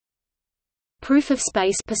Proof of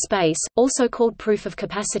space per space, also called proof of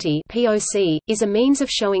capacity (POC), is a means of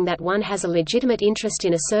showing that one has a legitimate interest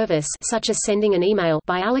in a service, such as sending an email,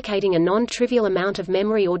 by allocating a non-trivial amount of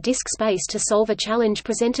memory or disk space to solve a challenge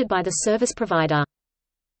presented by the service provider.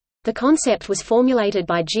 The concept was formulated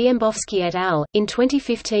by Giembowski et al. In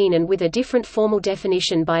 2015 and with a different formal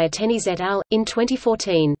definition by Atenes et al. In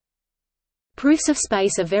 2014. Proofs of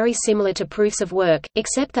space are very similar to proofs of work,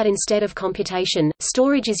 except that instead of computation,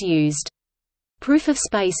 storage is used. Proof of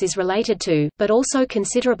space is related to, but also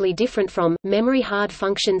considerably different from, memory hard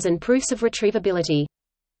functions and proofs of retrievability.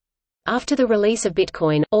 After the release of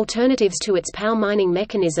Bitcoin, alternatives to its power mining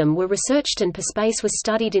mechanism were researched and PSpace was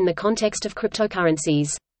studied in the context of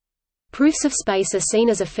cryptocurrencies. Proofs of space are seen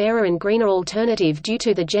as a fairer and greener alternative due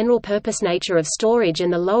to the general-purpose nature of storage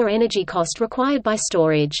and the lower energy cost required by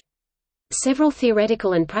storage. Several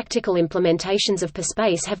theoretical and practical implementations of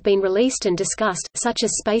PSpace have been released and discussed, such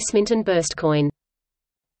as SpaceMint and Burstcoin.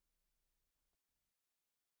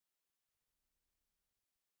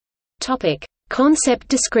 Topic: Concept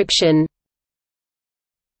description.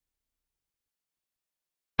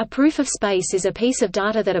 A proof of space is a piece of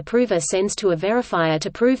data that a prover sends to a verifier to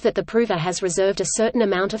prove that the prover has reserved a certain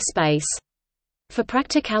amount of space. For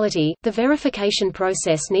practicality, the verification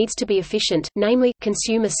process needs to be efficient, namely,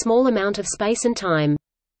 consume a small amount of space and time.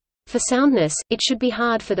 For soundness, it should be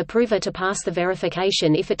hard for the prover to pass the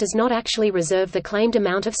verification if it does not actually reserve the claimed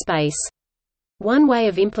amount of space. One way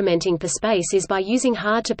of implementing PSpace is by using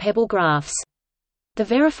hard-to-pebble graphs. The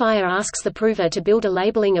verifier asks the prover to build a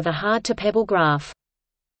labeling of a hard-to-pebble graph.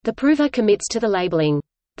 The prover commits to the labeling.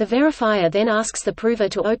 The verifier then asks the prover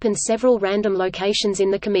to open several random locations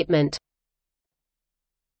in the commitment.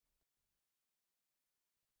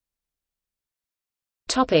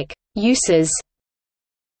 Topic: Uses.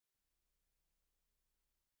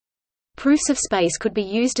 Proofs of space could be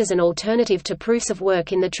used as an alternative to proofs of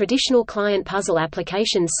work in the traditional client puzzle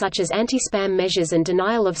applications such as anti-spam measures and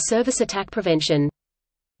denial of service attack prevention.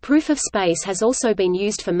 Proof of space has also been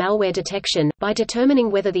used for malware detection, by determining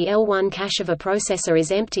whether the L1 cache of a processor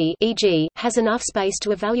is empty, e.g., has enough space to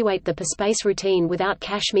evaluate the PSpace routine without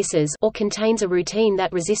cache misses, or contains a routine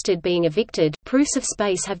that resisted being evicted. Proofs of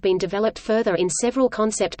space have been developed further in several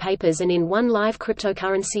concept papers and in one live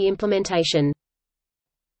cryptocurrency implementation.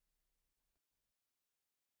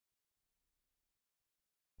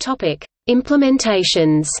 Topic: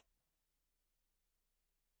 Implementations.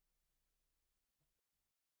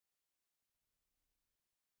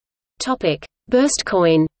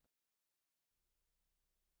 Burstcoin.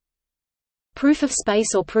 Proof of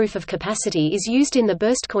space or proof of capacity is used in the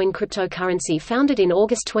Burstcoin cryptocurrency founded in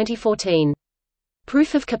August 2014.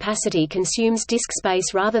 Proof of capacity consumes disk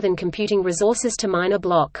space rather than computing resources to mine a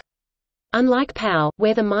block. Unlike POW,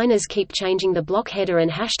 where the miners keep changing the block header and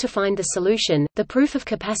hash to find the solution, the proof of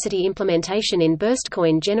capacity implementation in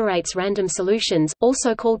Burstcoin generates random solutions,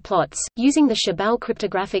 also called plots, using the Shebal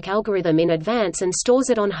cryptographic algorithm in advance and stores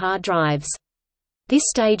it on hard drives. This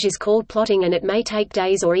stage is called plotting and it may take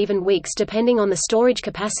days or even weeks depending on the storage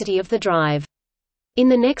capacity of the drive. In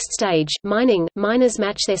the next stage, mining, miners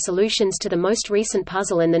match their solutions to the most recent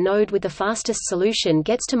puzzle and the node with the fastest solution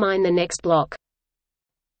gets to mine the next block.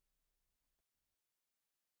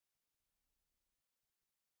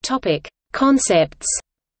 Topic: Concepts.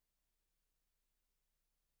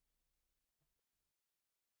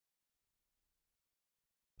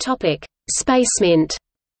 Topic: SpaceMint.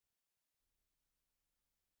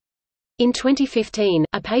 In 2015,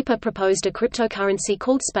 a paper proposed a cryptocurrency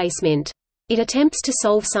called SpaceMint. It attempts to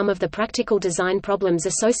solve some of the practical design problems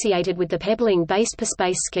associated with the pebbling-based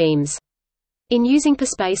PSpace schemes. In using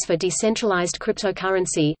PSpace for decentralized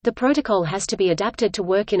cryptocurrency, the protocol has to be adapted to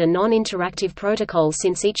work in a non-interactive protocol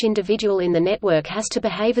since each individual in the network has to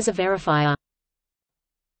behave as a verifier.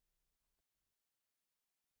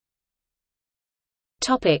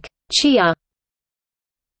 Chia.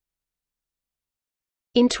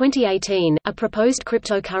 In 2018, a proposed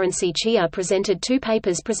cryptocurrency Chia presented two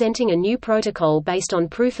papers presenting a new protocol based on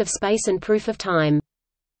proof of space and proof of time.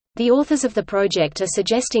 The authors of the project are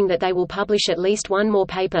suggesting that they will publish at least one more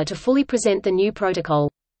paper to fully present the new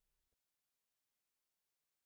protocol.